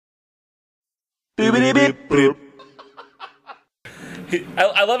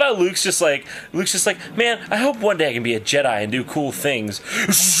I love how Luke's just like, man, I hope one day I can be a Jedi and do cool things.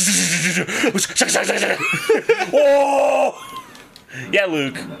 Whoa! Yeah,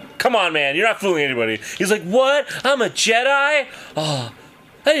 Luke, come on, man, you're not fooling anybody. He's like, what? I'm a Jedi? Oh,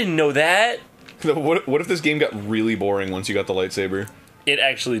 I didn't know that. What if this game got really boring once you got the lightsaber? It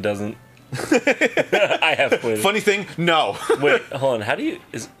actually doesn't. I have played it. Funny thing, no. Wait, hold on. How do you?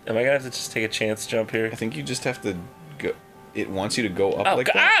 Am I gonna have to just take a chance jump here? I think you just have to go. It wants you to go up like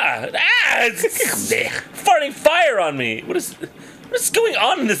that. It's farting fire on me. What is going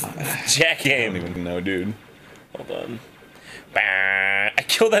on in this Jack game? I don't even know, dude. Hold on. I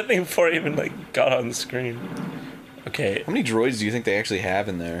killed that thing before I even like got on the screen. Okay. How many droids do you think they actually have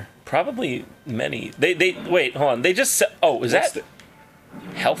in there? Probably many. They wait, hold on. They just oh, is that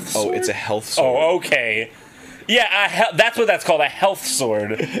health sword? Oh, it's a health sword. Oh, okay. Yeah, that's what that's called, a health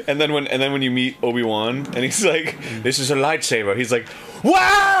sword. And then when you meet Obi-Wan and he's like, "This is a lightsaber," he's like,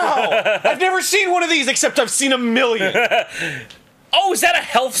 "Wow! I've never seen one of these except I've seen a million." Oh, is that a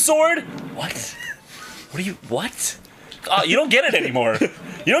health sword? What? What? Oh, you don't get it anymore.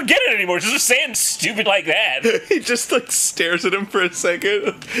 You don't get it anymore. Just saying stupid like that. He just like stares at him for a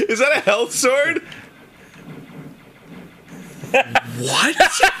second. Is that a health sword? What?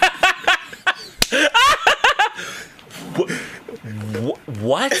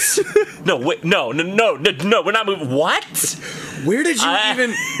 What? No, wait, no, we're not moving. What? Where did you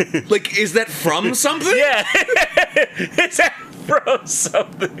even, like, is that from something? Yeah. Is that from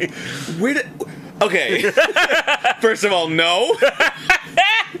something? Where did, okay. First of all, no.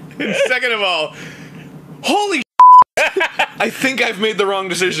 And second of all, holy I think I've made the wrong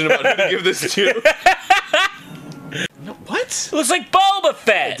decision about who to give this to. No, what? It looks like Boba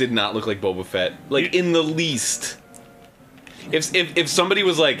Fett. It did not look like Boba Fett. Like, in the least. If somebody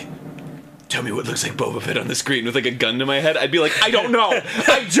was like, tell me what looks like Boba Fett on the screen with like a gun to my head, I'd be like, I don't know.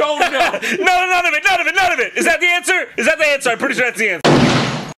 I don't know. No, none of it. Is that the answer? Is that the answer? I'm pretty sure that's the answer.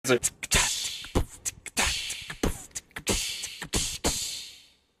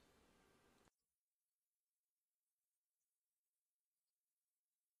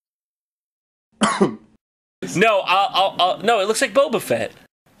 No, no, it looks like Boba Fett.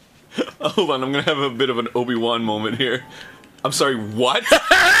 Hold on, I'm gonna have a bit of an Obi-Wan moment here. I'm sorry, what?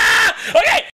 Okay!